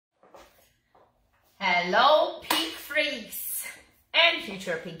Hello, peak freaks and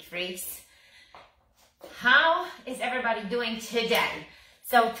future peak freaks. How is everybody doing today?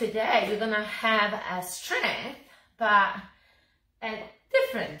 So today we're gonna have a strength, but a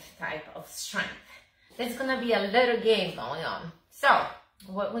different type of strength. There's gonna be a little game going on. So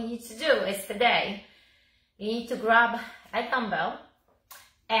what we need to do is today, you need to grab a dumbbell,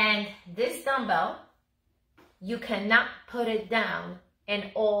 and this dumbbell, you cannot put it down in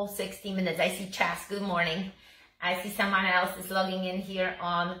all 60 minutes. I see Chas, good morning. I see someone else is logging in here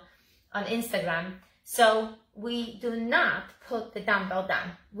on Instagram. So we do not put the dumbbell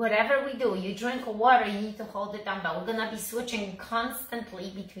down. Whatever we do, you drink water, you need to hold the dumbbell. We're gonna be switching constantly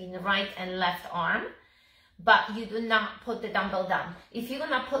between the right and left arm, but you do not put the dumbbell down. If you're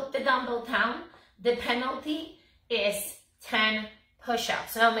gonna put the dumbbell down, the penalty is 10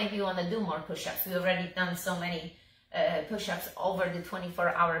 push-ups. So maybe you wanna do more push-ups. We've already done so many push-ups over the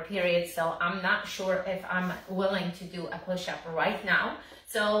 24-hour period, so I'm not sure if I'm willing to do a push-up right now.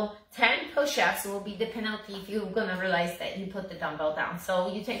 So 10 push-ups will be the penalty if you're gonna realize that you put the dumbbell down.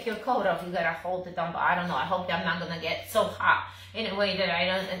 So you take your coat off, you gotta hold the dumbbell. I don't know, I hope I'm not gonna get so hot in a way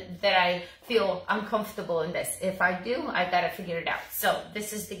that I feel uncomfortable in this. If I do, I gotta figure it out. So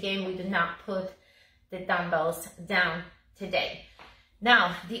this is the game. We do not put the dumbbells down today.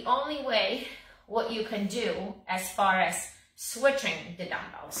 Now, the only way what you can do as far as switching the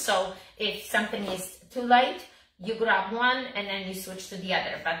dumbbells. So if something is too late, you grab one and then you switch to the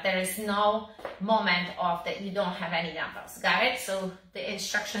other, but there is no moment of that you don't have any dumbbells. Got it? So the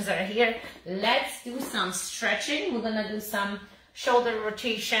instructions are here. Let's do some stretching. We're gonna do some shoulder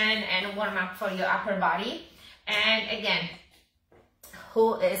rotation and warm up for your upper body. And again,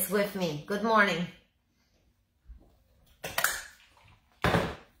 who is with me? Good morning.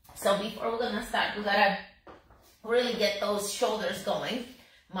 So before we're gonna start, we gotta really get those shoulders going.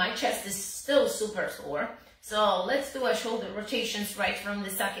 My chest is still super sore. So let's do a shoulder rotations right from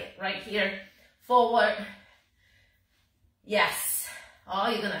the socket, right here, forward. Yes. Oh,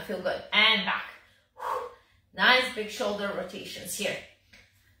 you're gonna feel good. And back. Whew. Nice big shoulder rotations here.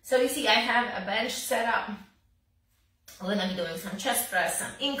 So you see, I have a bench set up. We're gonna be doing some chest press,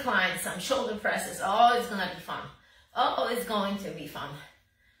 some incline, some shoulder presses. Oh, it's gonna be fun. Oh, it's going to be fun.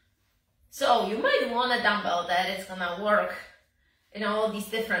 So you might want a dumbbell that is gonna work in all these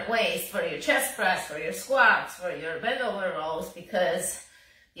different ways for your chest press, for your squats, for your bend over rows, because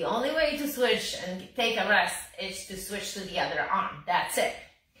the only way to switch and take a rest is to switch to the other arm. That's it.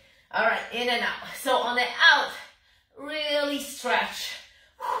 All right, in and out. So on the out, really stretch.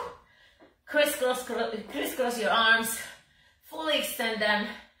 Crisscross your arms, fully extend them.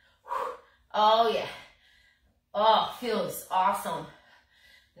 Oh yeah. Oh, feels awesome.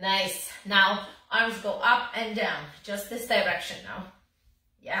 Nice. Now, arms go up and down. Just this direction now.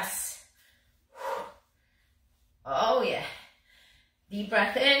 Yes. Oh, yeah. Deep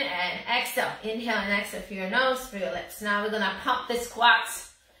breath in and exhale. Inhale and exhale through your nose, through your lips. Now, we're going to pump the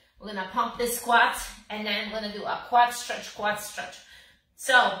squats. We're going to pump the squats, and then we're going to do a quad stretch, quad stretch.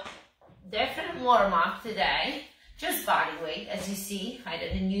 So, different warm-up today. Just body weight, as you see. I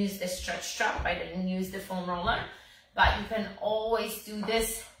didn't use the stretch strap. I didn't use the foam roller. But you can always do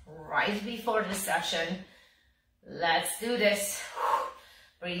this right before the session. Let's do this.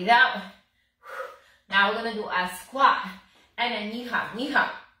 Breathe out. Now we're gonna do a squat and a knee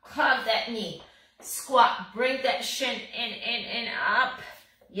hop, hug that knee. Squat, bring that shin in, up.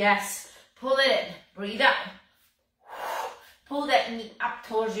 Yes, pull it in, breathe out. Pull that knee up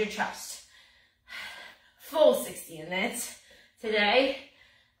towards your chest. Full 60 minutes today.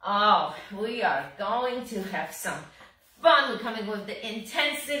 Oh, we are going to have some fun. We're coming with the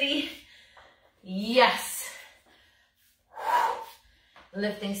intensity. Yes.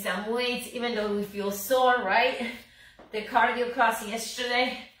 Lifting some weights, even though we feel sore, right? The cardio class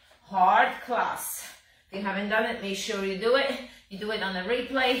yesterday, hard class. If you haven't done it, make sure you do it. You do it on the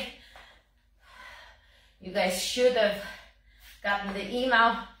replay. You guys should have gotten the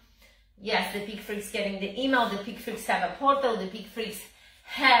email. Yes, the Peak Freaks getting the email. The Peak Freaks have a portal. The Peak Freaks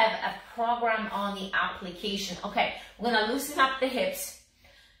have a program on the application. Okay, we're gonna loosen up the hips.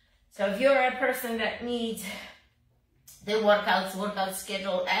 So if you're a person that needs the workout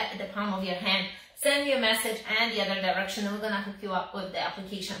schedule at the palm of your hand, send me a message and the other direction, and we're gonna hook you up with the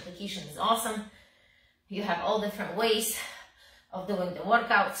application. Application is awesome. You have all different ways of doing the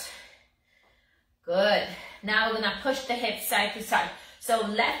workouts. Good. Now we're gonna push the hips side to side. So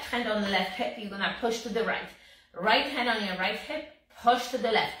left hand on the left hip, you're gonna push to the right. Right hand on your right hip, push to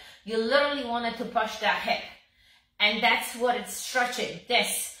the left. You literally wanted to push that hip. And that's what it's stretching,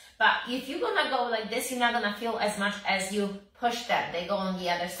 this. But if you're gonna go like this, you're not gonna feel as much as you push them. They go on the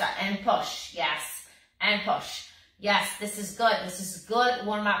other side and push, yes. and push. Yes, this is good. This is good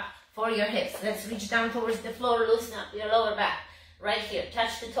warm up for your hips. Let's reach down towards the floor, loosen up your lower back. Right here,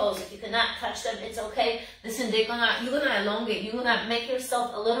 touch the toes. If you cannot touch them, it's okay. Listen, you're gonna elongate. You're gonna make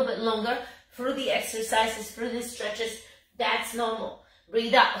yourself a little bit longer through the exercises, through the stretches. That's normal.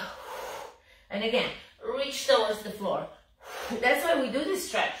 Breathe out. And again, reach towards the floor. That's why we do this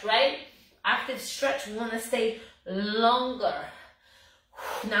stretch, right? Active stretch, we wanna stay longer.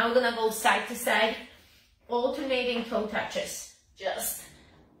 Now we're gonna go side to side, alternating toe touches. Just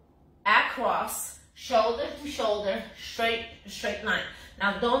across, shoulder to shoulder, straight line.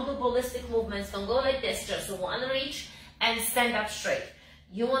 Now don't do ballistic movements. Don't go like this. Just one reach and stand up straight.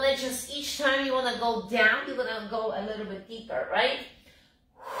 You want to just, each time you want to go down, you're going to go a little bit deeper, right?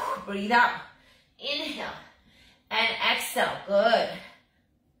 Breathe out. Inhale and exhale. Good.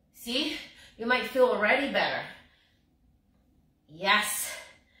 See? You might feel already better. Yes.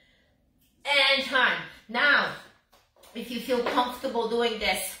 And time. Now, if you feel comfortable doing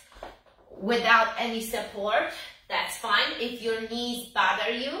this without any support, that's fine. If your knees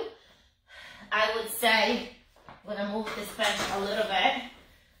bother you, I would say, I'm going to move this bench a little bit.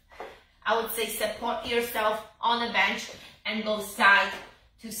 I would say support yourself on a bench and go side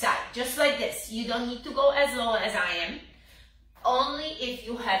to side, just like this. You don't need to go as low as I am. Only if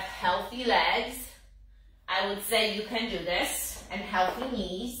you have healthy legs, I would say you can do this, and healthy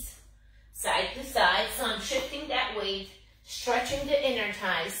knees, side to side. So I'm shifting that weight, stretching the inner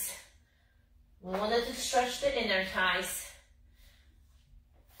thighs. We wanted to stretch the inner thighs.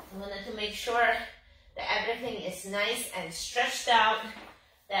 We wanted to make sure that everything is nice and stretched out,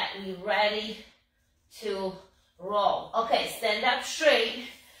 that we're ready to roll. Okay, stand up straight.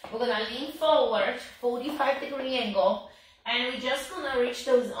 We're gonna lean forward, 45-degree angle, and we're just gonna reach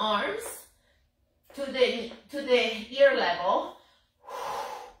those arms to the ear level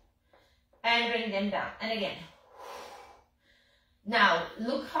and bring them down. And again. Now,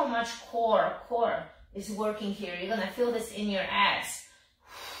 look how much core is working here. You're gonna feel this in your abs.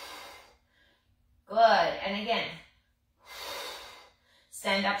 Good, and again.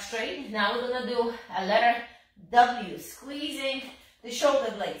 Stand up straight. Now we're gonna do a letter W, squeezing the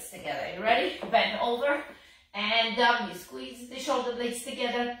shoulder blades together. You ready? Bend over and W. Squeeze the shoulder blades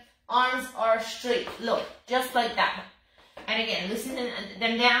together. Arms are straight. Look, just like that. And again, loosen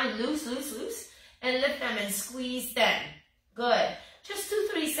them down, loose, and lift them and squeeze them. Good. Just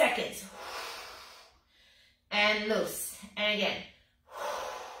 2-3 seconds. And loose. And again.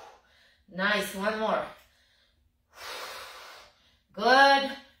 Nice. One more.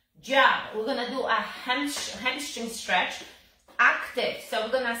 Good job. We're going to do a hamstring stretch. Active. So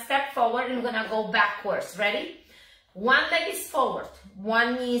we're going to step forward and we're going to go backwards. Ready? One leg is forward.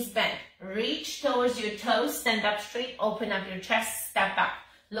 One knee is bent. Reach towards your toes. Stand up straight. Open up your chest. Step back.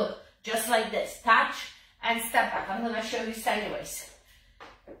 Look, just like this. Touch and step back. I'm going to show you sideways.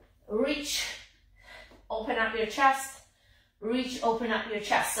 Reach. Open up your chest. Reach. Open up your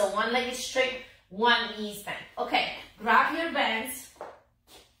chest. So one leg is straight. One knee is bent. Okay. Grab your bands.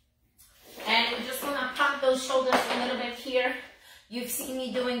 And we're just going to pump those shoulders a little bit here. You've seen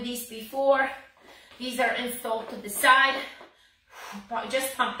me doing these before. These are installed to the side.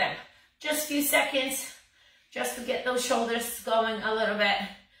 Just pump them. Just a few seconds. Just to get those shoulders going a little bit.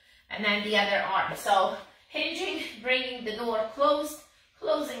 And then the other arm. So hinging, bringing the door closed,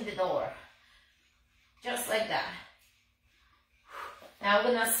 closing the door. Just like that. Now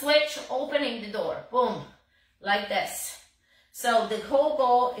we're going to switch, opening the door. Boom. Like this. So the whole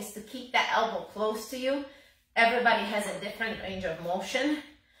goal is to keep that elbow close to you. Everybody has a different range of motion.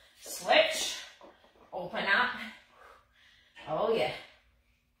 Switch. Open up. Oh yeah.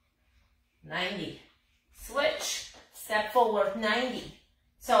 90. Switch. Step forward 90.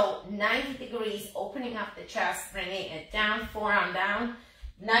 So 90 degrees, opening up the chest, bringing it down, forearm down.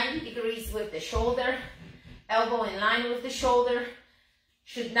 90 degrees with the shoulder. Elbow in line with the shoulder.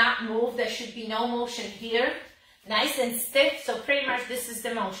 Should not move. There should be no motion here. Nice and stiff. So pretty much this is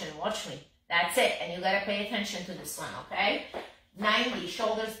the motion. Watch me. That's it. And you got to pay attention to this one, okay? 90.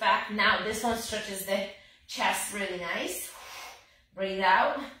 Shoulders back. Now this one stretches the chest really nice. Breathe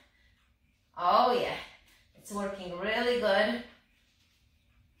out. Oh, yeah. It's working really good.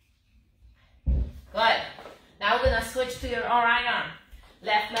 Good. Now we're going to switch to your right arm.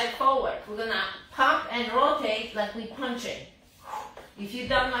 Left leg forward. We're going to pump and rotate like we're punching. If you've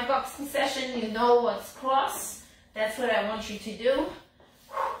done my boxing session, you know what's cross. That's what I want you to do.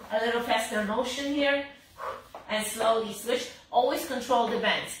 A little faster motion here. And slowly switch. Always control the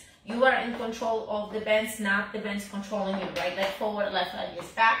bends. You are in control of the bends, not the bends controlling you. Right leg forward, left leg is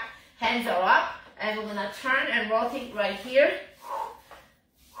back. Hands are up. And we're going to turn and rotate right here.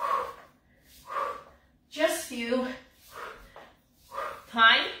 you.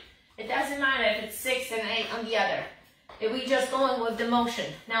 Time. It doesn't matter if it's 6 and 8 on the other. If we just going with the motion.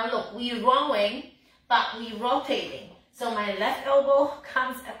 Now look, we're rowing, but we're rotating. So my left elbow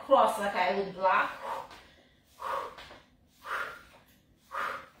comes across like I would block.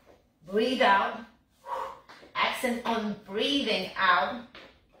 Breathe out. Accent on breathing out.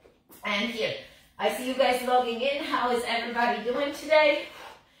 And here, I see you guys logging in. How is everybody doing today?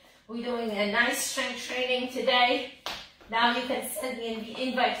 We're doing a nice strength training today. Now you can send me the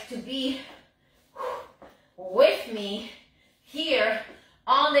invite to be with me here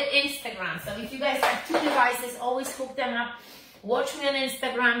on the Instagram. So if you guys have 2 devices, always hook them up. Watch me on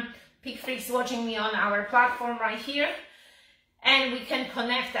Instagram. Peak Freaks watching me on our platform right here. And we can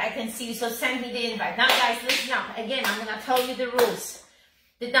connect. I can see you. So send me the invite. Now guys, listen up. Again, I'm going to tell you the rules.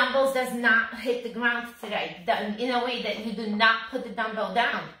 The dumbbells does not hit the ground today. In a way that you do not put the dumbbell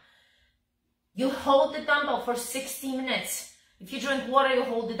down. You hold the dumbbell for 60 minutes. If you drink water, you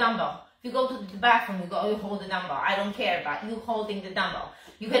hold the dumbbell. If you go to the bathroom, you hold the dumbbell. I don't care about you holding the dumbbell.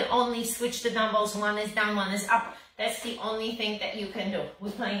 You can only switch the dumbbells. One is down, one is up. That's the only thing that you can do.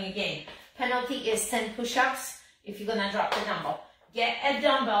 We're playing a game. Penalty is 10 push-ups if you're going to drop the dumbbell. Get a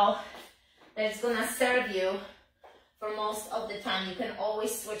dumbbell that's going to serve you for most of the time. You can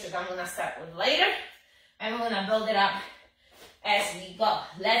always switch it. I'm going to start with later, and we're going to build it up as we go.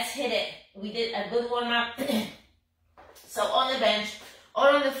 Let's hit it. We did a good warm-up. So on the bench or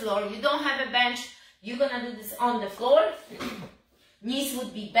on the floor. You don't have a bench, you're going to do this on the floor. Knees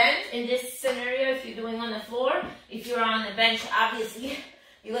would be bent in this scenario if you're doing on the floor. If you're on the bench, obviously,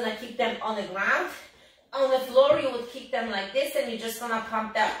 you're going to keep them on the ground. On the floor, you would keep them like this, and you're just going to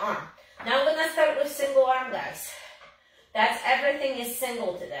pump that arm. Now we're going to start with single arm, guys. That's everything is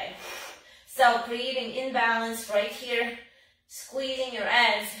single today. So creating imbalance right here, squeezing your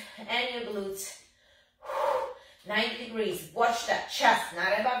abs and your glutes. 90 degrees. Watch that chest,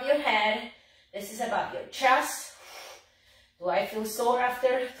 not above your head. This is above your chest. Do I feel sore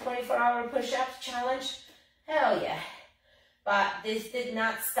after 24-hour push-up challenge? Hell yeah. But this did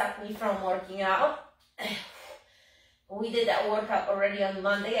not stop me from working out. We did that workout already on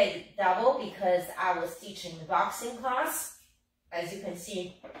Monday. I did double because I was teaching the boxing class. As you can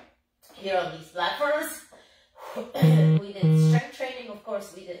see here on these platforms. We did strength training, of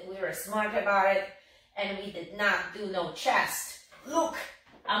course. We were smart about it. And we did not do no chest. Look,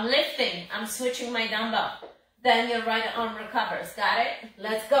 I'm lifting. I'm switching my dumbbell. Then your right arm recovers. Got it?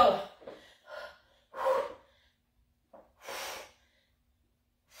 Let's go.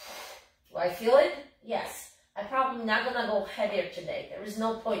 Do I feel it? Yes. I'm probably not going to go heavier today. There is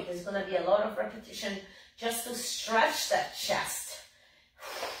no point. There's going to be a lot of repetition just to stretch that chest.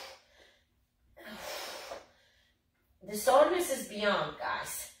 The soreness is beyond,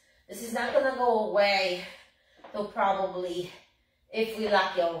 guys. This is not going to go away till probably if we're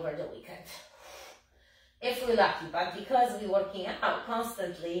lucky over the weekend. If we're lucky. But because we're working out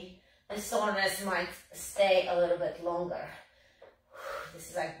constantly, the soreness might stay a little bit longer. This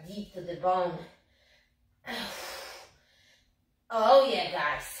is like deep to the bone. Oh yeah,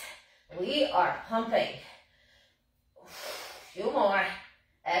 guys. We are pumping. Few more.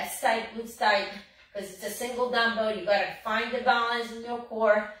 Abs tight, glutes tight. Because it's a single dumbbell. You got to find the balance in your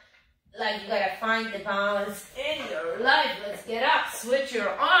core. Like you gotta find the balance in your life. Let's get up. Switch your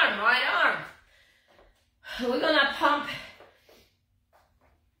arm, right arm. We're gonna pump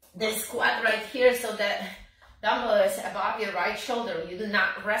the squat right here so that dumbbell is above your right shoulder. You do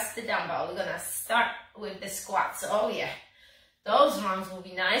not rest the dumbbell. We're gonna start with the squats. Oh yeah. Those rounds will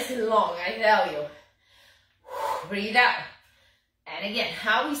be nice and long, I tell you. Breathe out. And again,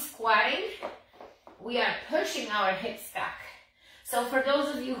 how we squatting? We are pushing our hips back. So for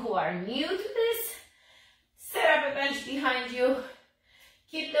those of you who are new to this, set up a bench behind you.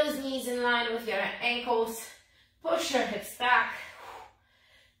 Keep those knees in line with your ankles. Push your hips back.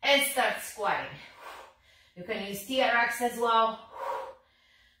 And start squatting. You can use TRX as well.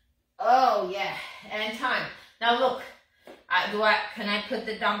 Oh yeah, and time. Now look, can I put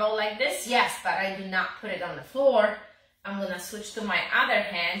the dumbbell like this? Yes, but I do not put it on the floor. I'm gonna switch to my other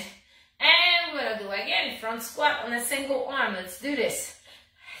hand. And we're gonna do again, front squat on a single arm. Let's do this.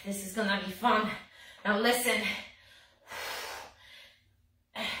 This is gonna be fun. Now listen.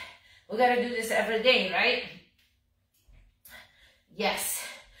 We gotta do this every day, right? Yes.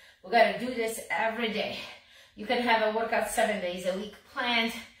 We gotta do this every day. You can have a workout 7 days a week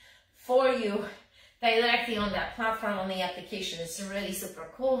planned for you directly on that platform on the application. It's really super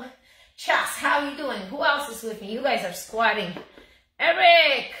cool. Chas, how are you doing? Who else is with me? You guys are squatting.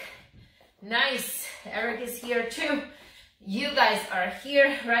 Eric! Nice. Eric is here too. You guys are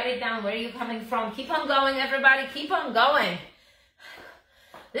here. Write it down. Where are you coming from? Keep on going, everybody. Keep on going.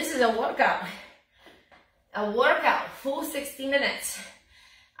 This is a workout. A workout, full 60 minutes.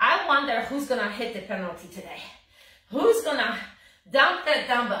 I wonder who's gonna hit the penalty today. Who's gonna dump that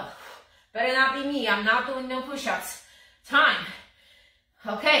dumbbell? Better not be me. I'm not doing no push-ups. Time.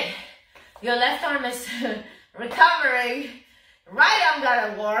 Okay. Your left arm is recovering. Right arm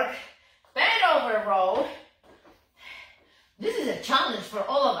gotta work. Bend over row. This is a challenge for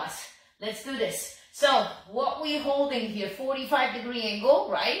all of us. Let's do this. So what we're holding here, 45-degree angle,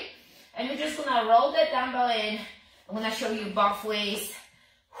 right? And you're just gonna roll that dumbbell in. I'm gonna show you both ways.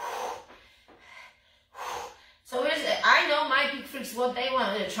 So here's it. I know my peak freaks what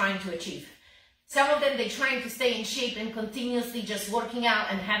they're trying to achieve. Some of them, they're trying to stay in shape and continuously just working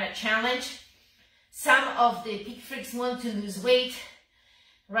out and have a challenge. Some of the peak freaks want to lose weight,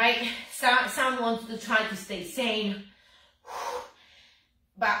 right? Some want to try to stay sane.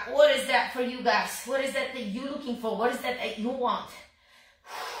 But what is that for you guys? What is that you're looking for? What is that you want?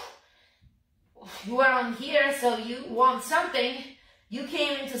 You are on here, so you want something. You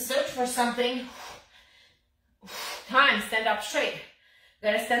came in to search for something. Time, stand up straight.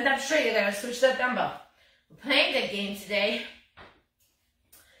 You gotta stand up straight. You gotta switch that dumbbell. We're playing that game today.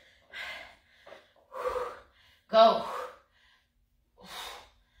 Go.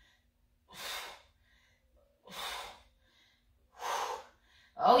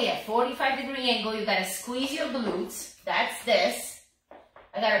 Oh yeah, 45-degree angle. You gotta squeeze your glutes. That's this.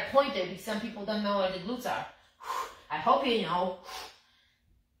 I gotta point it because some people don't know where the glutes are. I hope you know.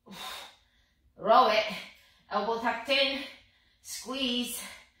 Row it. Elbow tucked in. Squeeze.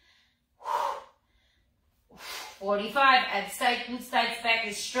 45. At side, glutes tight, back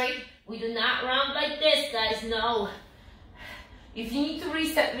is straight. We do not round like this, guys. No. If you need to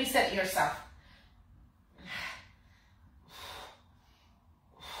reset, reset yourself.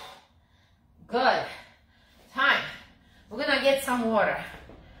 Good. Time. We're gonna get some water.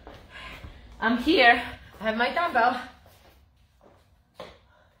 I'm here. I have my dumbbell.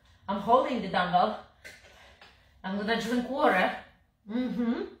 I'm holding the dumbbell. I'm gonna drink water.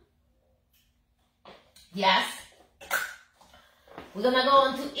 Yes. We're gonna go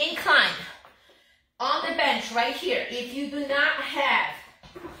on to incline. On the bench right here. If you do not have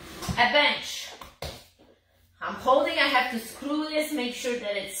a bench, I'm holding. I have to screw this. Make sure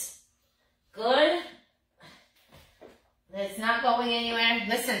that it's good. It's not going anywhere.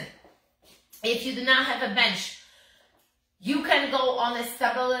 Listen. If you do not have a bench, you can go on a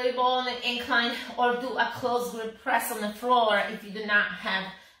stability ball on an incline or do a close grip press on the floor if you do not have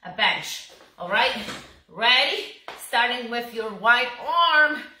a bench. All right, ready? Starting with your right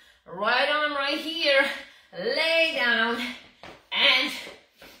arm right here. Lay down and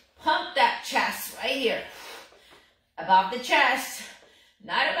pump that chest right here. Above the chest,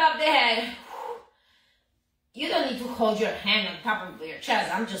 not above the head. You don't need to hold your hand on top of your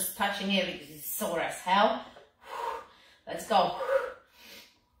chest. I'm just touching it because it's sore as hell. Let's go.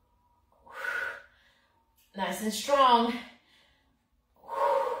 Nice and strong.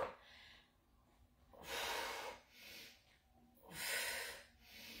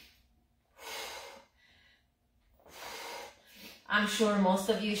 I'm sure most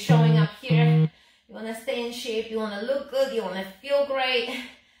of you showing up here, you want to stay in shape, you want to look good, you want to feel great.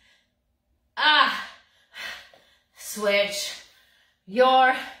 Switch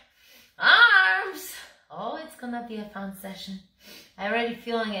your arms. Oh, it's gonna be a fun session. I'm already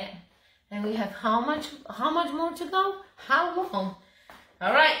feeling it. And we have how much more to go? How long?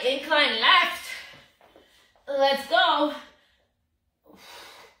 All right, incline left. Let's go.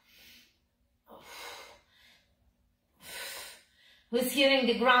 Who's hitting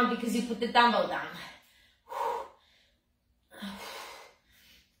the ground because you put the dumbbell down?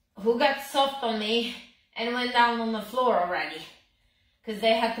 Who got soft on me and went down on the floor already because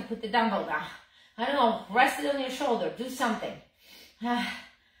they had to put the dumbbell down? I don't know, rest it on your shoulder, do something. So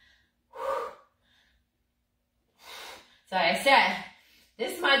I said,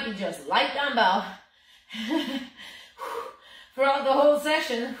 this might be just light dumbbell throughout the whole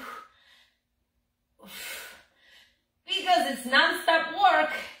session because it's non-stop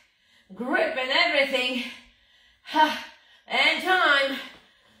work, grip and everything, and time.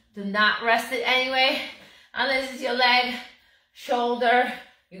 Do not rest it anyway, unless it's your leg, shoulder.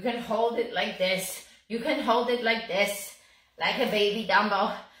 You can hold it like this. You can hold it like this, like a baby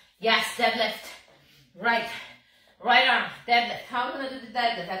dumbbell. Yes, deadlift. Right arm, deadlift. How are we gonna do the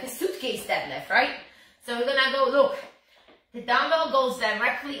deadlift? Like a suitcase deadlift, right? So we're gonna go, look, the dumbbell goes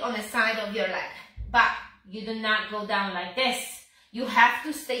directly on the side of your leg, but you do not go down like this. You have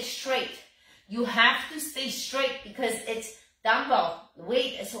to stay straight. You have to stay straight because it's dumbbell. The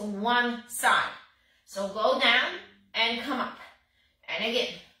weight is on one side. So go down and come up. And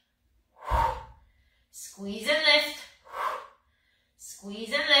again. Squeeze and lift.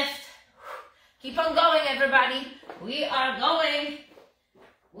 Squeeze and lift. Keep on going, everybody. We are going.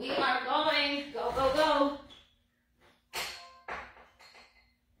 We are going. Go, go, go.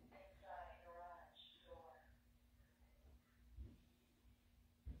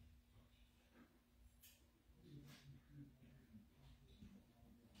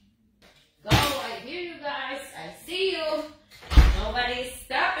 Go, I hear you guys. I see you. Nobody's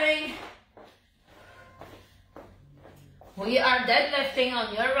stopping. We are deadlifting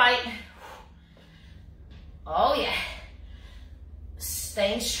on your right. Oh yeah.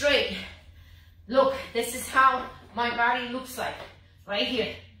 Staying straight. Look, this is how my body looks like. Right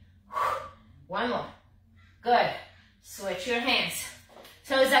here. One more. Good. Switch your hands.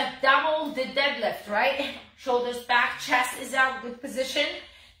 So it's a double the deadlift, right? Shoulders back, chest is out, good position.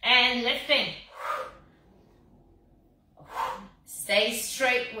 And lifting. Stay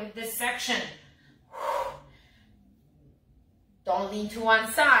straight with this section. Don't lean to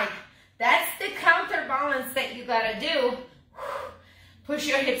one side. That's the counterbalance that you gotta do. Push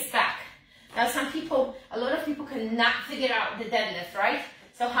your hips back. Now a lot of people cannot figure out the deadlift, right?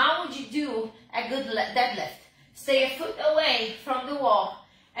 So how would you do a good deadlift? Stay a foot away from the wall.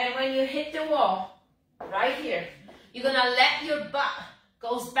 And when you hit the wall, right here, you're gonna let your butt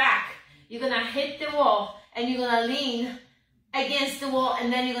goes back. You're gonna hit the wall and you're gonna lean against the wall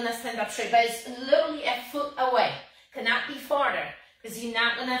and then you're gonna stand up straight. But it's literally a foot away. Cannot be farther because you're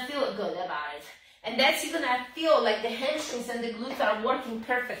not gonna feel good about it. And that's you're gonna feel like the hamstrings and the glutes are working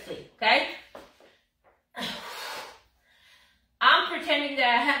perfectly, okay? I'm pretending that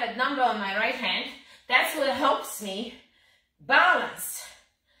I have a dumbbell on my right hand. That's what helps me balance.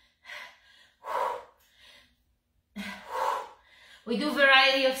 We do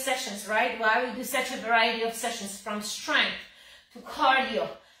variety of sessions, right? Why we do such a variety of sessions from strength to cardio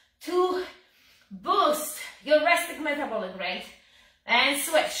to boost your resting metabolic rate and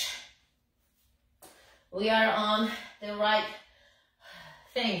switch. We are on the right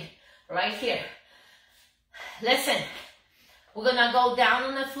thing right here. Listen, we're gonna go down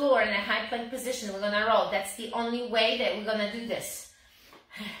on the floor in a high plank position. We're gonna roll. That's the only way that we're gonna do this.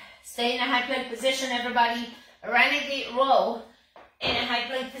 Stay in a high plank position, everybody. Renegade roll in a high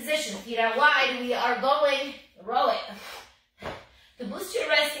plank position. Feet are wide. We are going, roll it. To boost your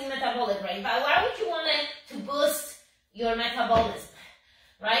resting metabolic rate. But why would you want it to boost your metabolism?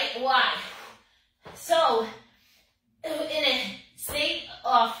 Right? Why? So, in a state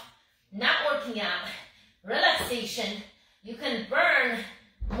of not working out, relaxation, you can burn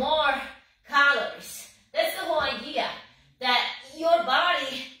more calories. That's the whole idea. That your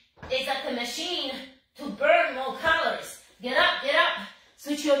body is like a machine to burn more calories. Get up,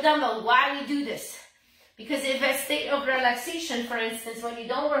 switch your dumbbell. Why we do this? Because if a state of relaxation, for instance, when you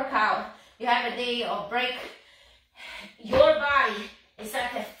don't work out, you have a day of break, your body is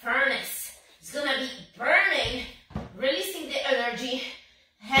like a furnace. It's gonna be burning, releasing the energy,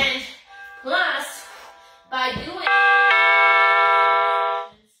 and plus, by doing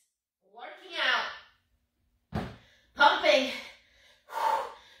working out, pumping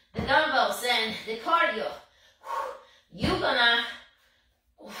the dumbbells and the cardio, you're gonna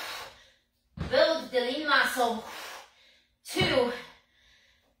build the lean muscle to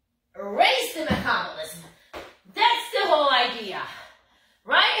raise the metabolism. That's the whole idea,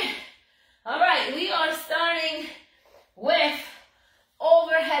 right? All right, we are starting with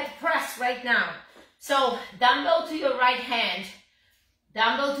overhead press right now. So dumbbell to your right hand,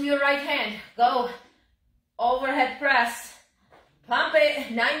 dumbbell to your right hand. Go overhead press, pump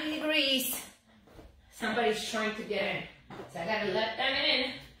it 90 degrees. Somebody's trying to get in, so I gotta let them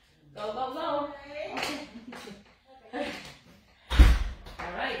in. Go, go, go. Okay.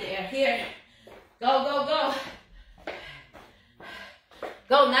 All right, they are here. Go, go, go.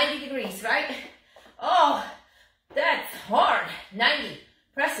 Go 90 degrees, right? Oh, that's hard. 90.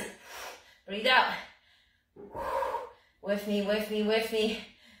 Press it. Breathe out. With me, with me, with me.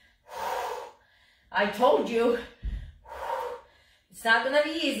 I told you. It's not gonna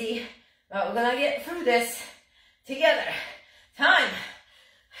be easy, but we're gonna get through this together. Time.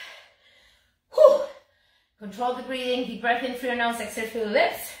 Whew. Control the breathing. Deep breath in through your nose, exhale through your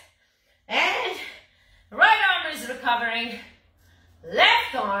lips. And right arm is recovering.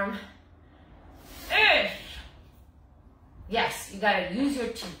 Left arm. Yes, you gotta use your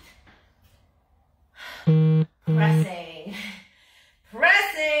teeth. Pressing.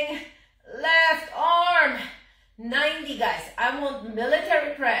 Pressing. Left arm. 90 90, guys. I want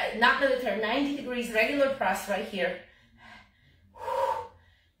military press, not military, 90 degrees regular press right here.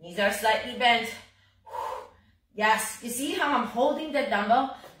 Knees are slightly bent. Yes, you see how I'm holding the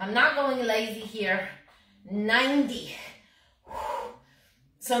dumbbell? I'm not going lazy here. 90.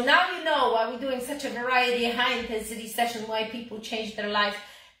 So now you know why we're doing such a variety of high intensity session, why people change their life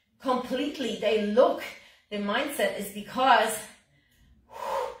completely. They look, the mindset is because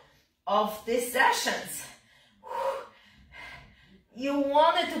of these sessions. You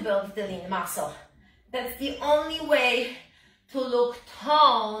wanted to build the lean muscle. That's the only way to look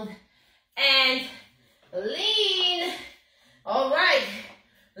toned and lean. All right,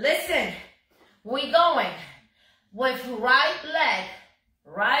 listen, we're going with right leg,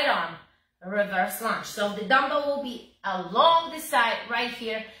 right arm, reverse lunge. So the dumbbell will be along the side right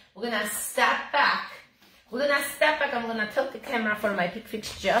here. We're gonna step back. We're gonna step back. I'm gonna tilt the camera for my peak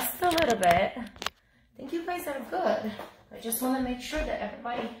fix just a little bit. I think you guys are good. I just wanna make sure that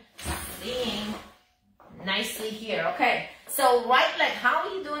everybody's seeing nicely here. Okay, so right leg, how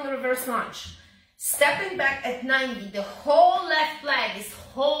are you doing reverse lunge? Stepping back at 90, the whole left leg is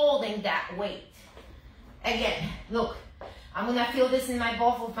holding that weight. Again, look, I'm gonna feel this in my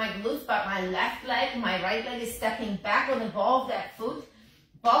both of my glutes, but my left leg, my right leg is stepping back on the ball of that foot.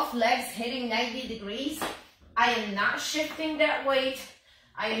 Both legs hitting 90 degrees. I am not shifting that weight.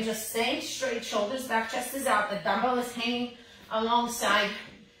 I am just staying straight, shoulders back, chest is out. The dumbbell is hanging alongside.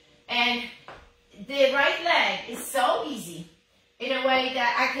 And the right leg is so easy in a way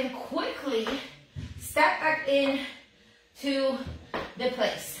that I can quickly step back in to the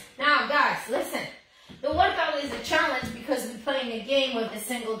place. Now, guys, listen. The workout is a challenge because we're playing a game with a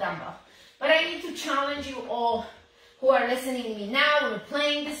single dumbbell. But I need to challenge you all who are listening to me now. We're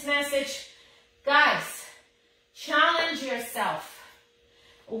playing this message. Guys, challenge yourself.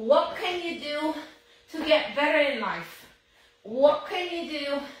 What can you do to get better in life? What can you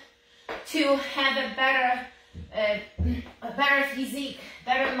do to have a better physique,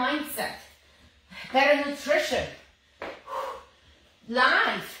 better mindset, better nutrition?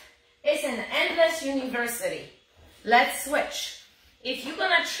 Life is an endless university. Let's switch. If you're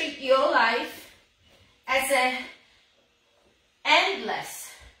gonna treat your life as an endless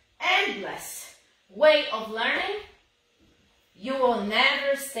way of learning, you will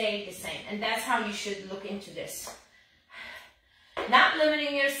never stay the same. And that's how you should look into this. Not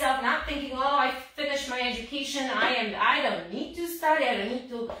limiting yourself, not thinking, oh, I finished my education, I don't need to study, I don't need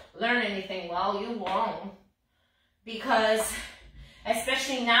to learn anything. Well, you won't. Because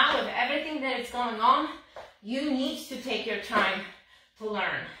especially now with everything that is going on, you need to take your time to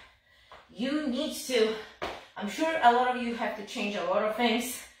learn. You need to, I'm sure a lot of you have to change a lot of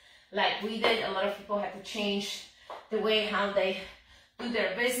things like we did. A lot of people have to change the way how they do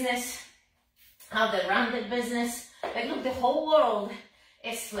their business, how they run their business. Like, look, the whole world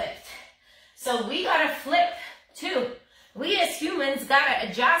is flipped. So we gotta flip too. We as humans gotta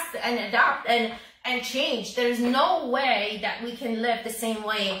adjust and adapt and change. There's no way that we can live the same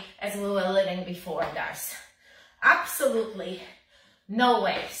way as we were living before, guys. Absolutely no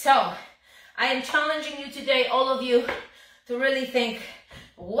way. So I am challenging you today, all of you, to really think,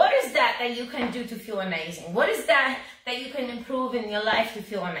 what is that you can do to feel amazing? What is that you can improve in your life to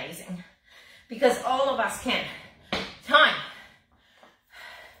feel amazing? Because all of us can. Time.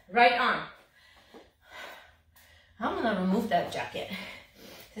 Right arm. I'm gonna remove that jacket.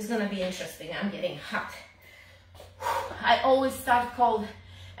 This is gonna be interesting. I'm getting hot. I always start cold,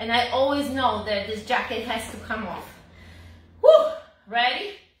 and I always know that this jacket has to come off. Woo!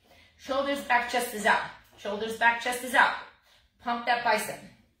 Ready? Shoulders back, chest is out. Shoulders back, chest is out. Pump that bicep.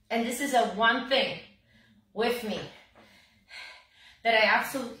 And this is a one thing with me that I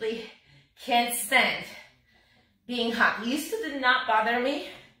absolutely can't stand: being hot. It used to did not bother me,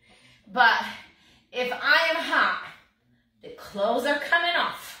 but if I am hot, the clothes are coming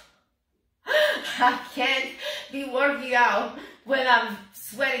off. I can't be working out when I'm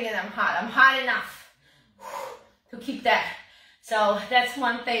sweating and I'm hot. I'm hot enough to keep that. So that's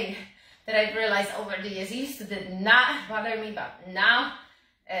one thing that I've realized over the years. It used to did not bother me, but now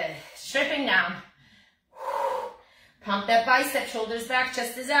stripping down. Pump that bicep, shoulders back,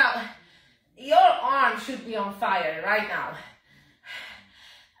 chest is out. Your arm should be on fire right now.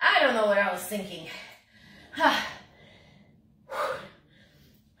 I don't know what I was thinking.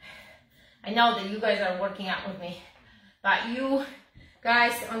 I know that you guys are working out with me, but you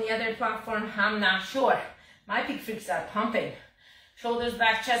guys on the other platform, I'm not sure. My peak freaks are pumping. Shoulders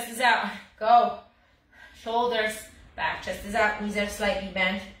back, chest is out. Go. Shoulders back, chest is out. Knees are slightly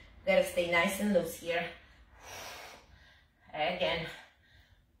bent. Gotta stay nice and loose here. Again.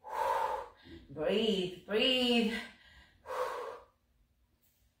 Breathe, breathe.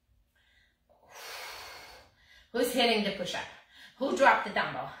 Who's hitting the push-up? Who dropped the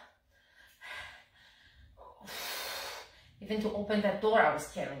dumbbell? Even to open that door, I was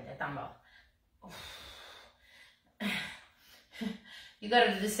carrying the dumbbell. You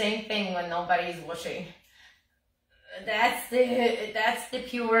gotta do the same thing when nobody's watching. That's the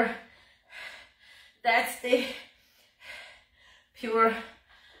pure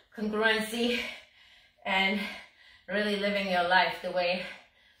congruency and really living your life the way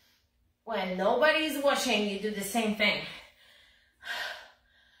when nobody's watching, you do the same thing.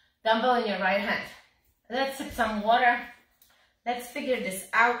 Dumbbell in your right hand. Let's sip some water. Let's figure this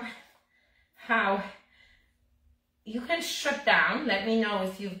out, how you can strip down. Let me know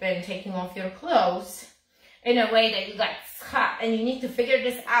if you've been taking off your clothes in a way that you got hot, and you need to figure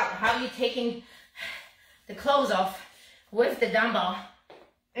this out, how you're taking the clothes off with the dumbbell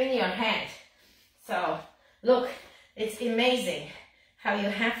in your hand. So look, it's amazing how you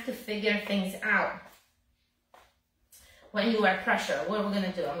have to figure things out when you are pressure. What are we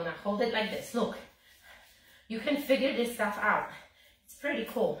gonna do? I'm gonna hold it like this. Look, you can figure this stuff out. It's pretty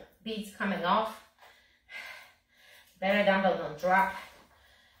cool. Beads coming off. Better dumbbell don't drop.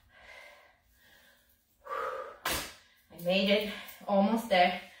 I made it, almost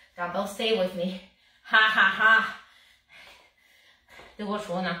there. Dumbbell, stay with me. Ha ha ha. The watch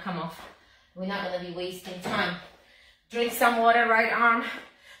will not come off. We're not gonna be wasting time. Drink some water, right arm.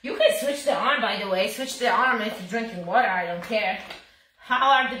 You can switch the arm, by the way. Switch the arm if you're drinking water, I don't care. How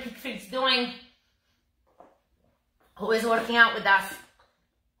are the Peak Freaks doing? Who is working out with us?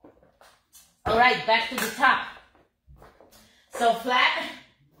 All right, back to the top. So flat.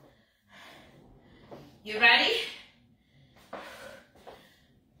 You ready?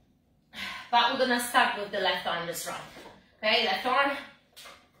 But we're gonna start with the left arm this round. Okay, left arm.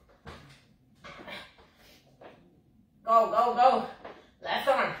 Go, go, go. Left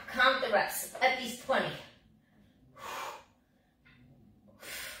arm, count the reps, at least 20.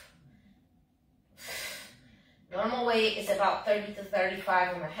 Normal weight is about 30 to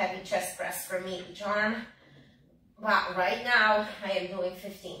 35 on a heavy chest press for me each arm. But right now, I am doing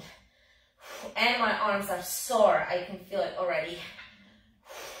 15. And my arms are sore, I can feel it already.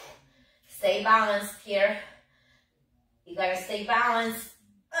 Stay balanced here. You gotta stay balanced.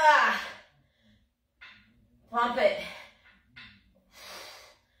 Ah! Pump it.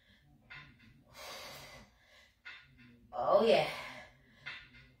 Oh yeah.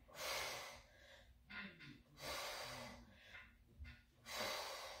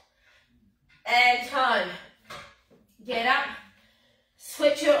 And time. Get up.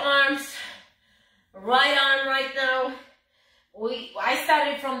 Switch your arms. Right arm right now. I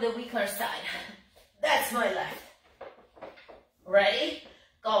started from the weaker side. That's my left. Ready?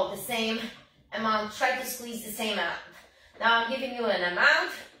 Go the same amount. Try to squeeze the same out. Now I'm giving you an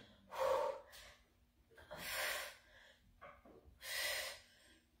amount.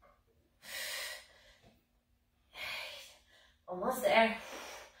 Almost there.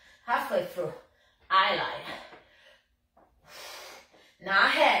 Halfway through. Eye line. Now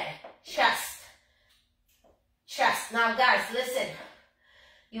head, chest. Chest. Now guys, listen.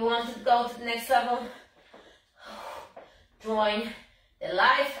 You want to go to the next level? Join the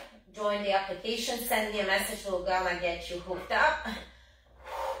live. Join the application. Send me a message. We're gonna get you hooked up.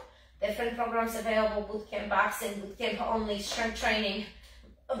 Different programs available. Bootcamp boxing, bootcamp only, strength training,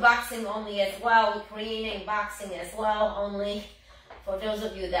 boxing only as well. We're creating boxing as well only for those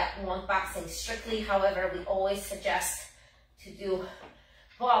of you that want boxing strictly. However, we always suggest to do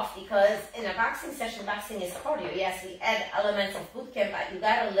both, because in a boxing session, boxing is cardio. Yes, we add elements of bootcamp, but you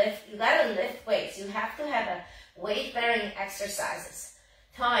gotta lift weights. You have to have a weight-bearing exercises.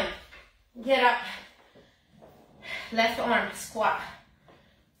 Time. Get up. Left arm squat.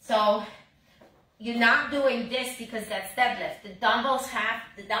 So you're not doing this because that's deadlift. The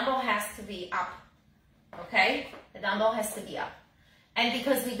dumbbell has to be up. Okay? The dumbbell has to be up. And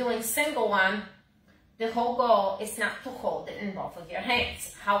because we're doing single one, the whole goal is not to hold it in both of your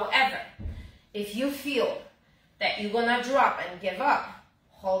hands. However, if you feel that you're gonna drop and give up,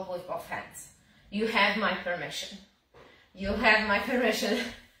 hold with both hands. You have my permission. You have my permission.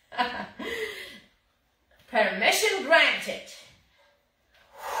 Permission granted.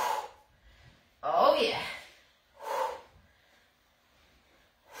 Oh yeah.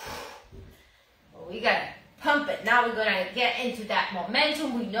 We gotta pump it. Now we're gonna get into that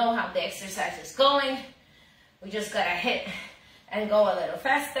momentum. We know how the exercise is going. We just gotta hit and go a little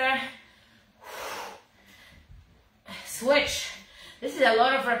faster. Switch. This is a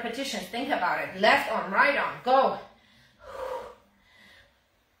lot of repetitions. Think about it. Left arm, right arm, go.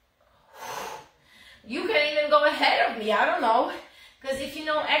 You can even go ahead of me. I don't know. Because if you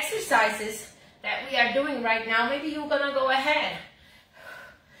know exercises, that we are doing right now, maybe you're gonna go ahead.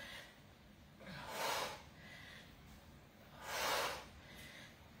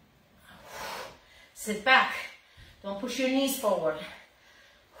 Sit back. Don't push your knees forward.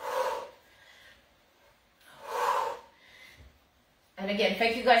 And again,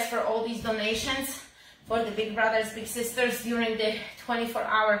 thank you guys for all these donations for the big brothers, big sisters during the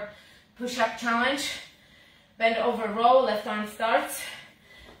 24-hour push-up challenge. Bend over row, left arm starts.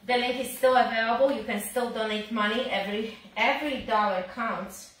 The link is still available. You can still donate money. Every dollar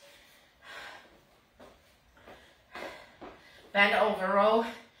counts. Bend over row,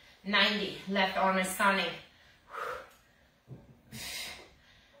 90. Left arm is starting.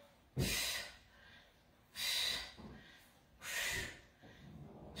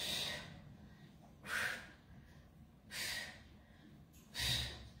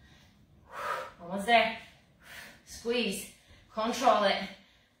 Almost there. Squeeze. Control it.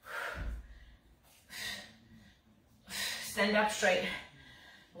 Stand up straight.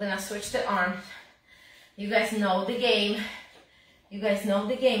 We're gonna switch the arm. You guys know the game. You guys know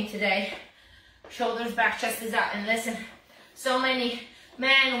the game today. Shoulders back, chest is out. And listen, so many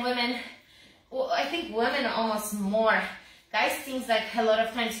men, women, well, I think women almost more. Guys seems like a lot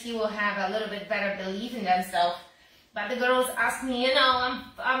of times he will have a little bit better belief in themselves. But the girls ask me, you know,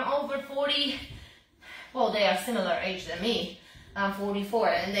 I'm over 40. Well, they are similar age than me. I'm 44.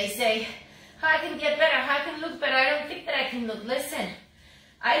 And they say, how I can get better? How I can look better? I don't think that I can look. Listen,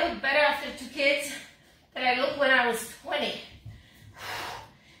 I look better after 2 kids than I looked when I was 20.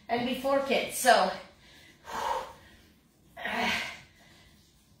 And before kids. So,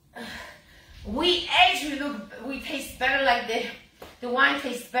 we age, we taste better, like the wine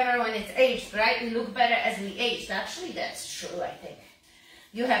tastes better when it's aged, right? We look better as we age. Actually, that's true, I think.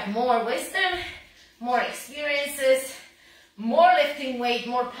 You have more wisdom, more experiences, more lifting weight,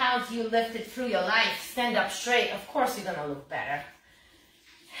 more pounds you lifted through your life. Stand up straight. Of course you're going to look better.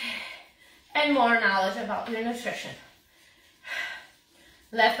 And more knowledge about your nutrition.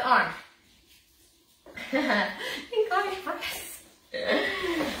 Left arm. Incline press.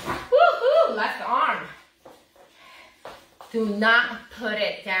 Woohoo! Left arm. Do not put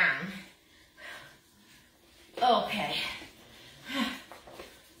it down. Okay.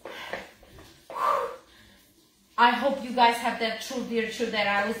 I hope you guys have that true virtue that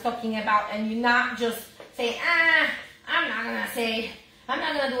I was talking about, and you not just say, I'm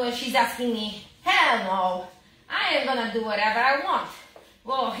not gonna do what she's asking me. Hell no. I am gonna do whatever I want.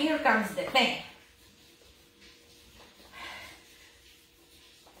 Well, here comes the thing.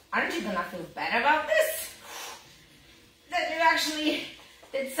 Aren't you gonna feel better about this? That you actually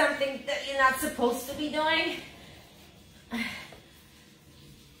did something that you're not supposed to be doing?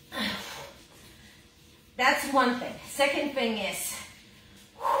 That's one thing. Second thing is,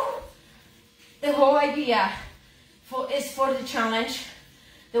 the whole idea is for the challenge.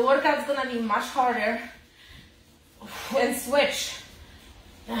 The workout's gonna be much harder. And switch.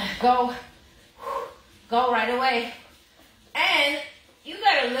 Go right away. And you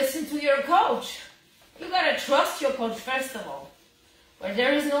gotta listen to your coach. You gotta trust your coach first of all. Where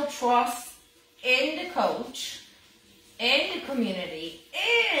there is no trust in the coach, in the community,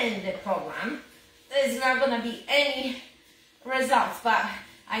 in the program, there's not gonna be any results. But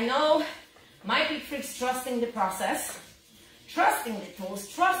I know my big freaks trusting the process, trusting the tools,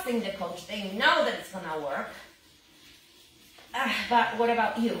 trusting the coach. They know that it's gonna work. But what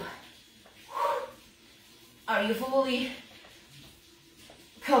about you? Are you fully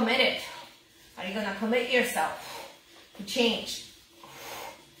committed? Are you gonna commit yourself to change?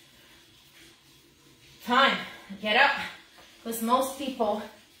 Time, get up. Because most people,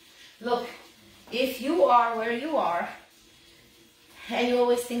 look, if you are where you are, and you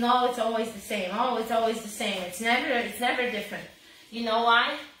always think, oh, it's always the same, oh, it's always the same, it's never different. You know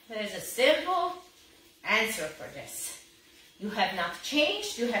why? There's a simple answer for this. You have not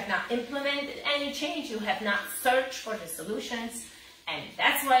changed, you have not implemented any change, you have not searched for the solutions, and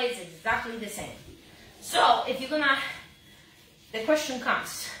that's why it's exactly the same. So, if you're gonna, the question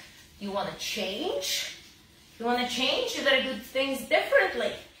comes, you wanna change? You wanna change, you gotta do things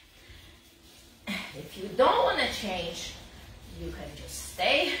differently. If you don't wanna change, you can just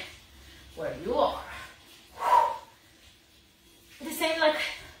stay where you are. The same like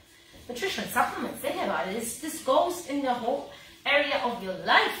nutrition, supplements, think about it. This goes in the whole area of your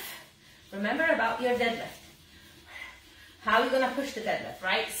life. Remember about your deadlift. How are you going to push the deadlift,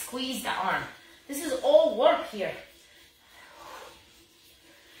 right? Squeeze the arm. This is all work here.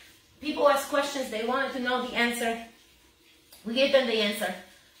 People ask questions. They wanted to know the answer. We gave them the answer.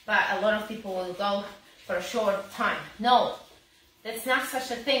 But a lot of people will go for a short time. No. There's not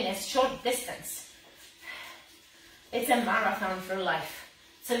such a thing as short distance. It's a marathon for life.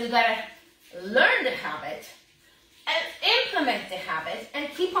 So you gotta learn the habit and implement the habit and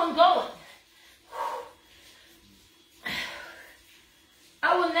keep on going.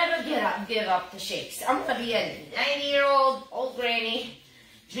 I will never give up the shakes. I'm gonna be a 90-year-old old granny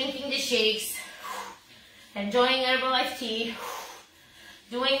drinking the shakes, enjoying Herbalife tea,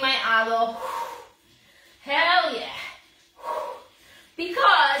 doing my aloe. Hell yeah.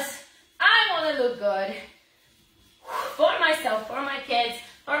 Because I want to look good for myself, for my kids,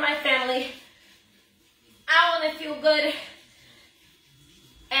 for my family. I want to feel good.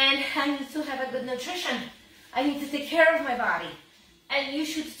 And I need to have a good nutrition. I need to take care of my body. And you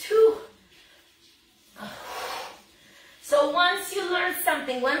should too. So once you learn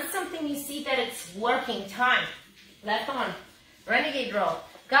something, once something you see that it's working, time, left arm, renegade roll.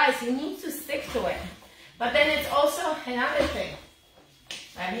 Guys, you need to stick to it. But then it's also another thing.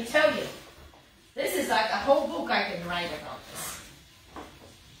 Let me tell you. This is like a whole book I can write about this.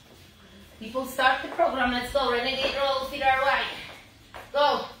 People start the program. Let's go. Renegade roll, feet are wide.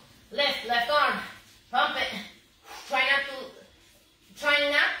 Go. Lift, left arm. Pump it. Try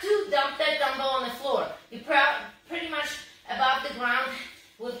not to dump that dumbbell on the floor. You're pretty much above the ground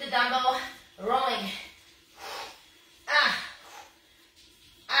with the dumbbell rolling.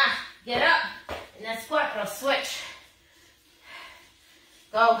 Get up. And then squat roll, switch.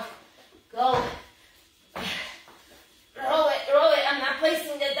 Go. Go. Roll it. I'm not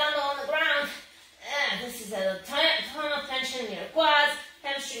placing the dumbbell on the ground. This is a ton of tension in your quads,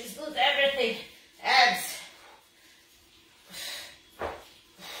 hamstrings, glutes, everything. Abs.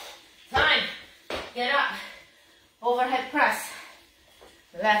 Time. Get up. Overhead press.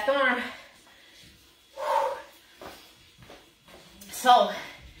 Left arm. So,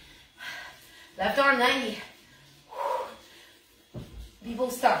 left arm 90.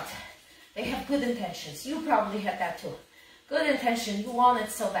 People start. They have good intentions. You probably had that too. Good intention. You want it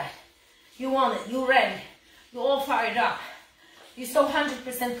so bad. You want it. You're ready. You're all fired up. You're so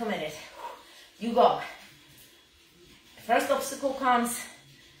 100% committed. You go. First obstacle comes,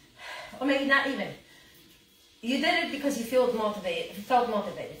 or maybe not even. You did it because you felt motivated.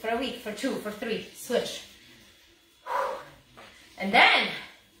 For a week, for 2, for 3. Switch. And then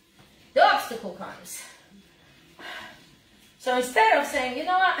the obstacle comes. So instead of saying, you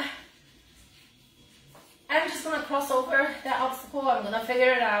know what, I'm just going to cross over that obstacle, I'm going to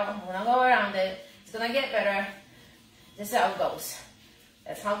figure it out, I'm going to go around it, it's going to get better, this is how it goes.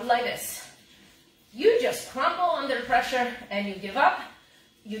 That's how we like this. You just crumble under pressure and you give up,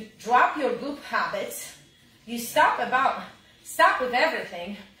 you drop your goop habits, you stop with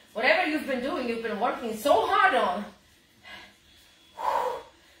everything, whatever you've been doing, you've been working so hard on.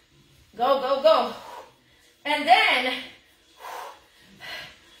 Go, go, go. And then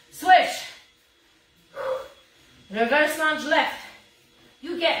switch. Reverse lunge left.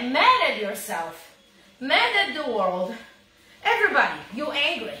 You get mad at yourself, mad at the world, everybody. You're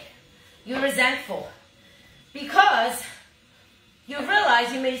angry, you're resentful because you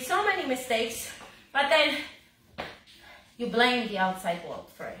realize you made so many mistakes, but then you blame the outside world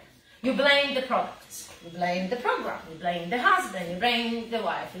for it. You blame the products, you blame the program, you blame the husband, you blame the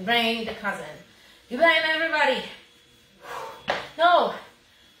wife, you blame the cousin, you blame everybody. No,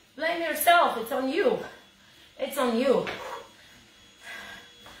 blame yourself, it's on you. It's on you.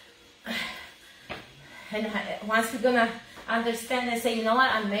 And once we're gonna understand and say, you know what,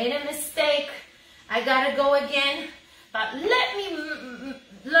 I made a mistake, I gotta go again, but let me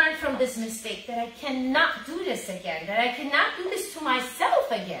learn from this mistake that I cannot do this again, that I cannot do this to myself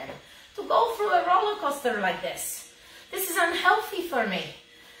again, to go through a roller coaster like this. This is unhealthy for me.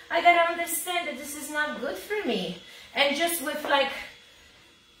 I gotta understand that this is not good for me. And just with like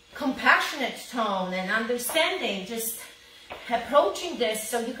compassionate tone and understanding, just approaching this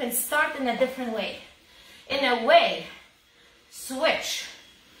so you can start in a different way. In a way, switch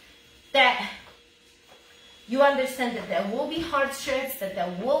that you understand that there will be hardships, that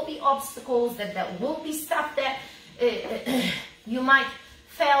there will be obstacles, that there will be stuff that you might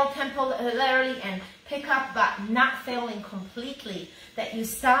fail temporarily and pick up, but not failing completely. That you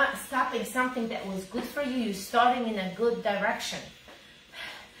start stopping something that was good for you, you're starting in a good direction.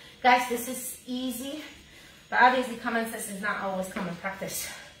 Guys, this is easy, but obviously common sense is not always common practice.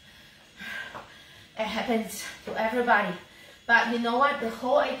 It happens to everybody. But you know what? The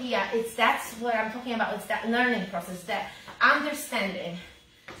whole idea is that's what I'm talking about. It's that learning process, that understanding.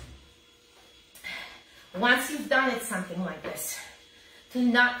 Once you've done it something like this, to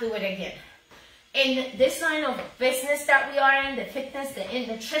not do it again. In this line of business that we are in, the fitness, the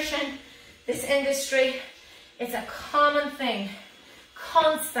nutrition, this industry, it's a common thing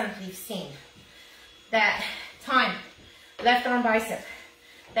constantly seen that time, left arm bicep,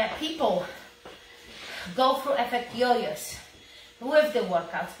 that people go through effect yo-yos with the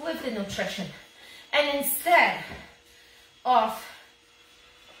workouts, with the nutrition. And instead of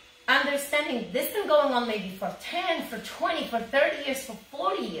understanding this been going on maybe for 10, for 20, for 30 years, for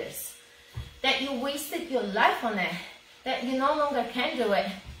 40 years, that you wasted your life on it, that you no longer can do it,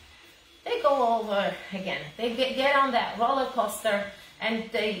 they go over again. They get on that roller coaster and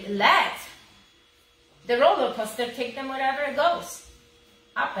they let the roller coaster take them wherever it goes,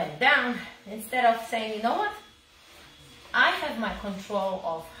 up and down, instead of saying, you know what? I have my control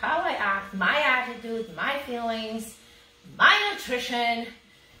of how I act, my attitude, my feelings, my nutrition,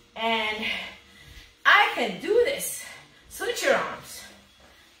 and I can do this. Switch your arms.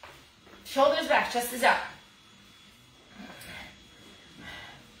 Shoulders back, chest is up.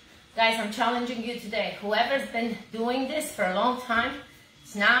 Guys, I'm challenging you today. Whoever's been doing this for a long time,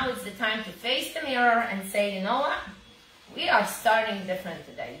 now it's the time to face the mirror and say, you know what? We are starting different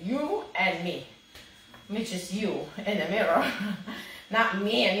today. You and me. Which is you in the mirror. Not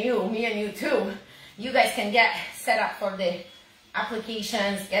me and you too. You guys can get set up for the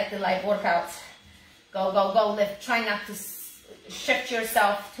applications, get the live workouts. Go, go, go, lift. Try not to shift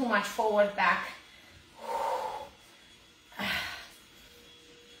yourself too much forward, back.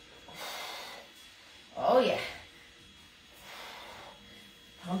 Oh yeah.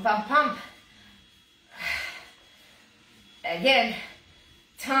 Pump, pump, pump. Again,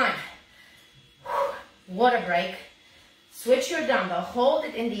 time. Water break. Switch your dumbbell, hold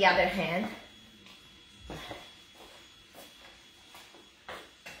it in the other hand.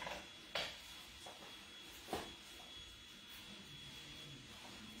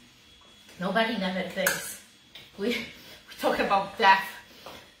 Nobody never thinks. We talk about death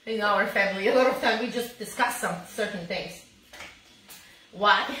in our family. A lot of time we just discuss some certain things.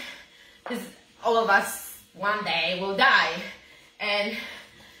 Why? Because all of us one day will die, and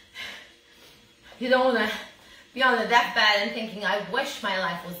you don't want to be on the deathbed and thinking, I wish my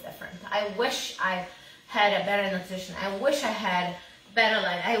life was different. I wish I had a better nutrition. I wish I had better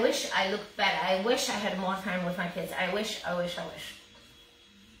life. I wish I looked better. I wish I had more time with my kids. I wish.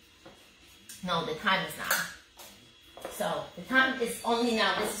 No, the time is now. So the time is only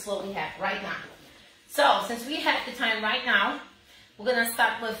now. This is what we have right now. So since we have the time right now, we're going to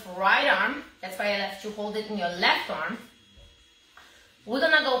start with right arm. That's why I left you hold it in your left arm. We're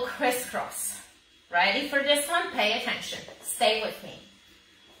going to go crisscross. Ready for this one? Pay attention. Stay with me.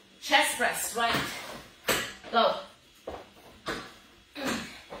 Chest press, right. Go. You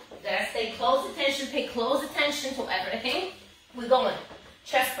gotta stay close attention, pay close attention to everything. We're going.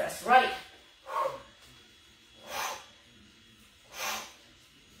 Chest press, right.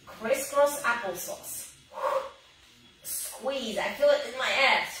 Crisscross applesauce. Squeeze, I feel it in my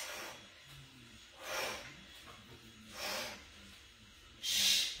abs.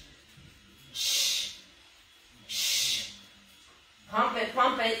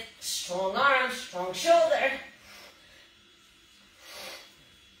 Pump it, strong arm, strong shoulder.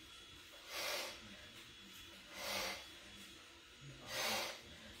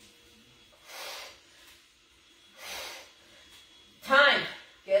 Time,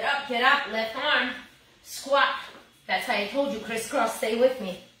 get up, left arm, squat. That's how I told you, crisscross, stay with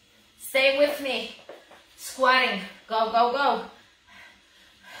me. Stay with me. Squatting, go, go, go.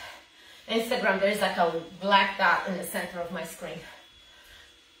 Instagram, there's like a black dot in the center of my screen.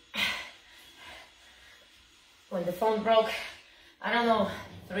 When the phone broke, I don't know,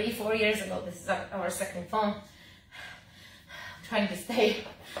 3-4 years ago, this is our second phone. I'm trying to stay,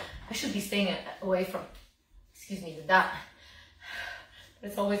 I should be staying away from, excuse me, the dot. But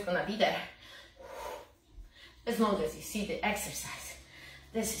it's always gonna be there. As long as you see the exercise.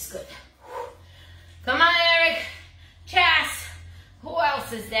 This is good. Come on, Eric, Chas, who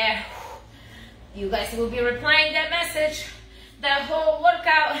else is there? You guys will be replying that message, the whole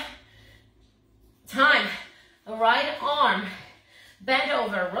workout. Time. Right arm, bend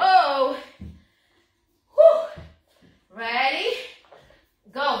over, row. Whew. Ready?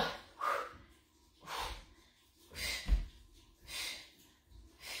 Go.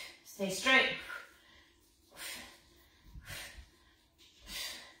 Stay straight.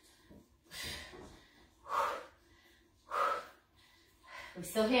 We're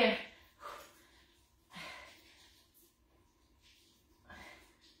still here.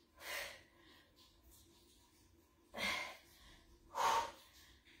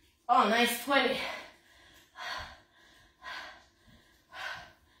 Oh, nice 20.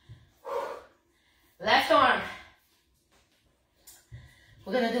 Left arm.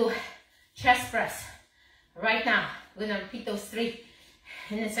 We're gonna do chest press right now. We're gonna repeat those 3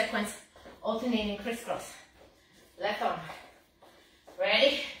 in the sequence, alternating crisscross. Left arm.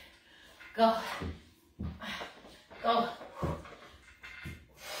 Ready? Go. Go.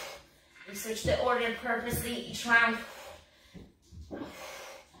 We switch the order purposely each round.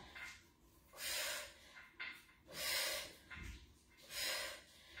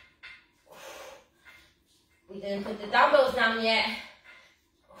 We didn't put the dumbbells down yet.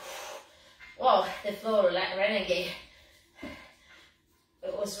 Whoa, the floor renegade.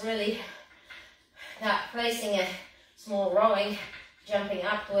 It was really not placing a small rowing, jumping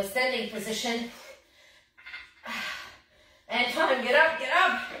up to a standing position. And time, get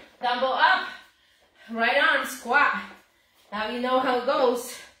up, dumbbell up, right arm squat. Now you know how it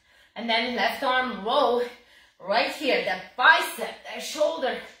goes. And then left arm row right here. The bicep, the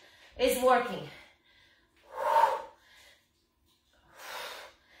shoulder is working.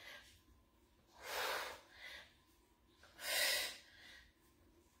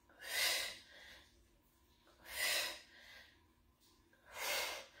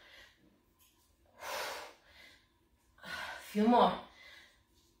 Few more.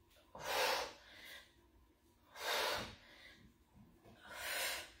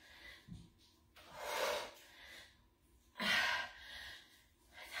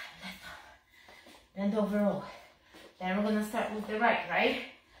 Bend over, roll. Then we're gonna start with the right?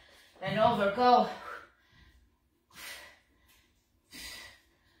 Bend over, go.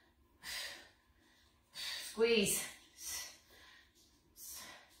 Squeeze.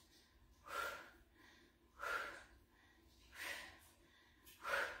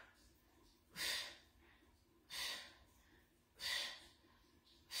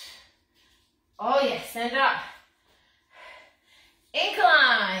 Oh yeah, stand up.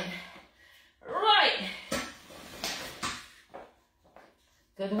 Incline. Right.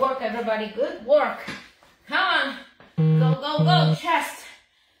 Good work, everybody. Good work. Come on. Go, go, go. Chest.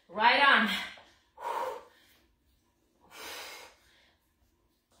 Right arm.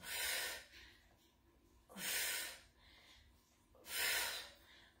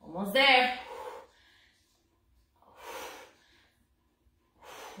 Almost there.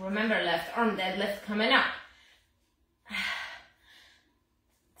 Remember, left arm deadlift coming up.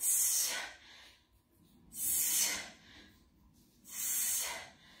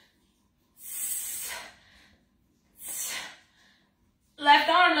 Left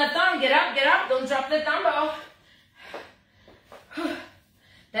arm, get up, don't drop the dumbbell.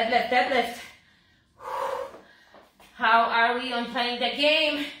 Deadlift. How are we on playing the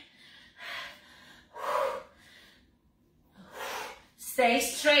game? Stay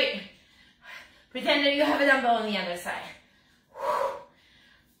straight. Pretend that you have a dumbbell on the other side.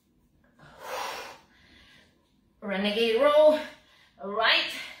 Renegade row,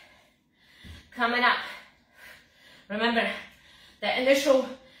 right. Coming up. Remember, the initial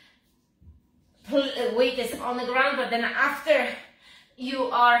weight is on the ground, but then after you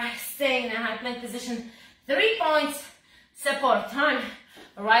are staying in a high plank position, 3 points support. Time,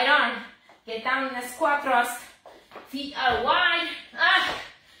 right arm, get down in a squat thrust. Feet are wide.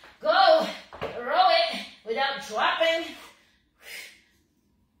 Go. Row it without dropping.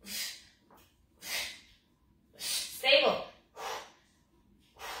 Stable.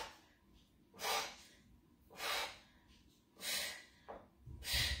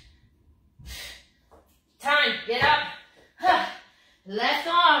 Time. Get up. Left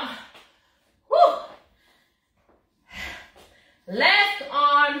arm. Woo. Left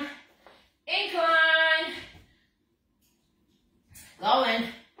arm. Incline. Going.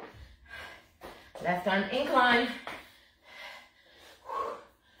 Left arm incline.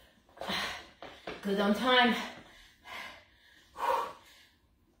 Good on time.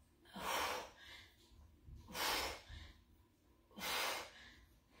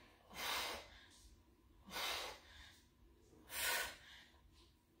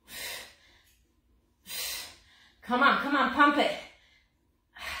 Come on, pump it.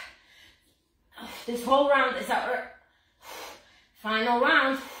 This whole round is our final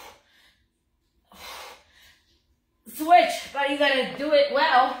round. Switch, but you gotta do it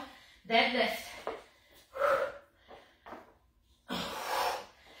well. Deadlift.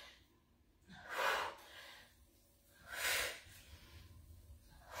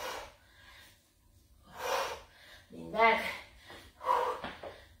 Lean back.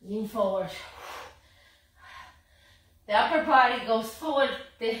 Lean forward. The upper body goes forward,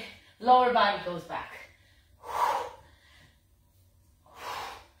 the lower body goes back.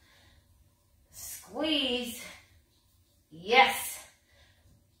 Squeeze. Yes.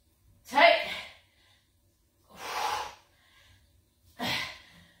 Tight.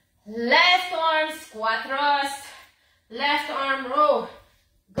 Left arm squat thrust. Left arm row.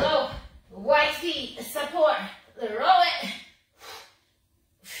 support. Roll it.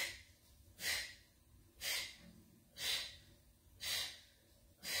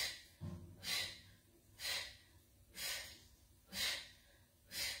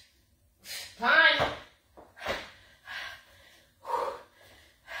 Time.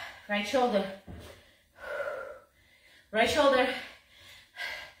 Right shoulder. Right shoulder.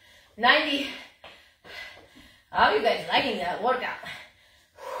 90. How are you guys liking that workout?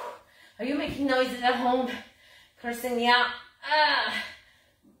 Are you making noises at home? Cursing me out?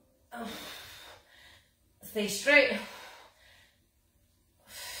 Stay straight.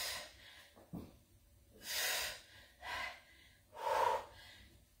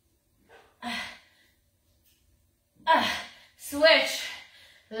 Switch.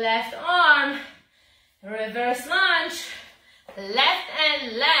 Left arm. Reverse lunge. Left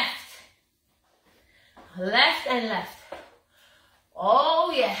and left. Left and left.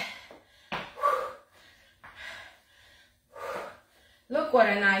 Oh yeah. Look what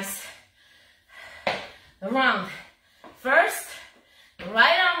a nice round. First,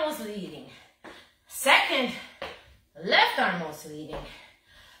 right arm was leading. Second, left arm was leading.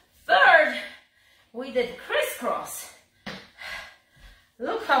 Third, we did crisscross.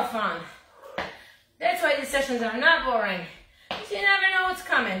 Look how fun. That's why these sessions are not boring. You never know what's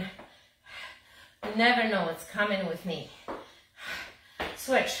coming. You never know what's coming with me.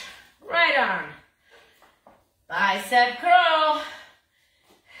 Switch. Right arm. Bicep curl.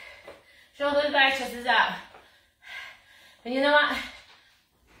 Shoulders back, chest is out. And you know what?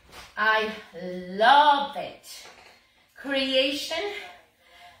 I love it. Creation.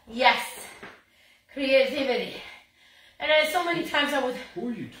 Yes. Creativity. And then so many times I would... Who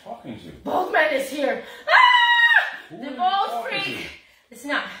are you talking to? Boatman is here. Ah! The boat freak. It's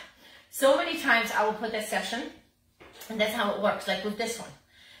not. So many times I will put that session, and that's how it works, like with this one.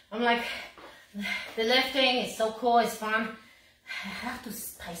 I'm like, the lifting is so cool, it's fun. I have to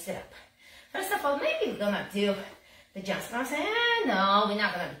spice it up. First of all, maybe we're gonna do the jumps. And I'm saying, no, we're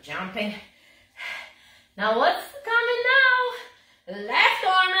not gonna be jumping. Now what's coming now? Left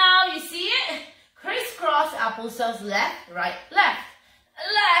arm now, you see it? Crisscross applesauce, left, right, left,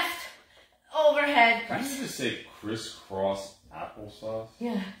 left, overhead press. Did you just say crisscross applesauce?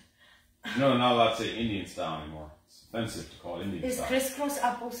 Yeah. No, not allowed to say Indian style anymore. It's offensive to call it Indian style. Is crisscross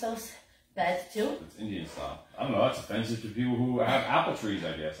applesauce bad too? It's Indian style. I don't know, that's offensive to people who have apple trees,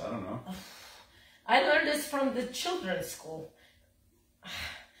 I guess. I don't know. I learned this from the children's school.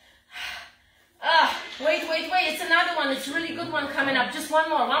 Wait, it's another one. It's a really good one coming up. Just one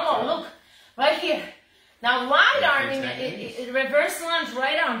more, look. Right here. Now right arm, reverse lunge,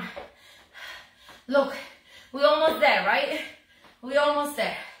 right arm. Look, we're almost there, right? We're almost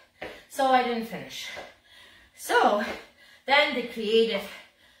there. So I didn't finish. So then the creative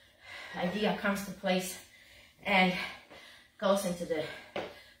idea comes to place and goes into the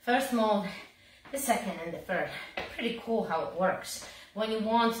first mode, the second and the third. Pretty cool how it works. When you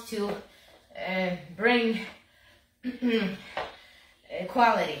want to bring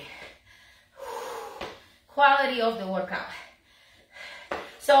quality of the workout.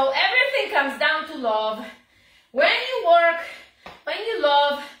 So everything comes down to love. When you work, when you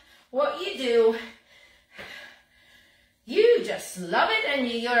love what you do, you just love it and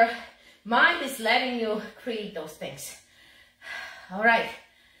your mind is letting you create those things. All right.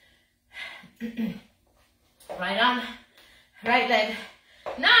 Right arm, right leg.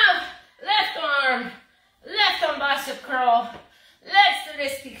 Now, left arm bicep curl. Let's do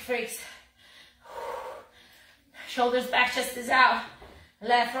this, peak freaks. Shoulders back, chest is out.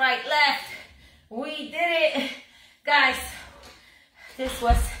 Left, right, left. We did it. Guys, this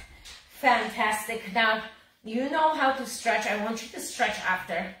was fantastic. Now, you know how to stretch. I want you to stretch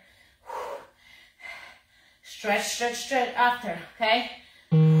after. Stretch after, okay?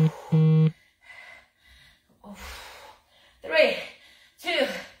 3, 2,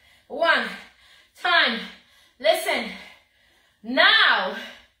 1, time. Listen, now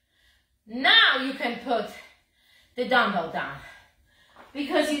you can put the dumbbell down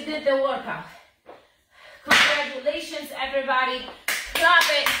because you did the workout. Congratulations, everybody. Clap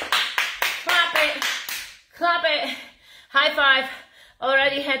it, clap it, clap it. High five.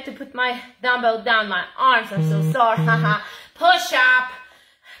 Already had to put my dumbbell down. My arms are so sore. Push up,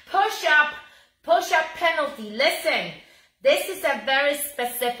 push up, push up penalty. Listen, this is a very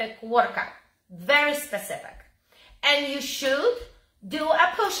specific workout. Very specific. And you should do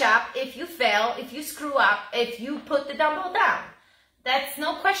a push-up if you fail, if you screw up, if you put the dumbbell down. That's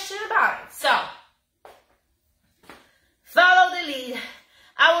no question about it. So, follow the lead.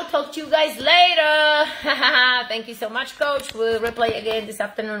 I will talk to you guys later. Thank you so much, coach. We'll replay again this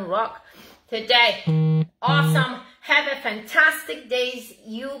afternoon. Rock. today. Awesome. Have a fantastic day.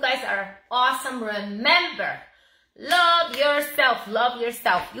 You guys are awesome. Remember, love yourself. Love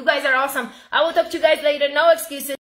yourself. You guys are awesome. I will talk to you guys later. No excuses.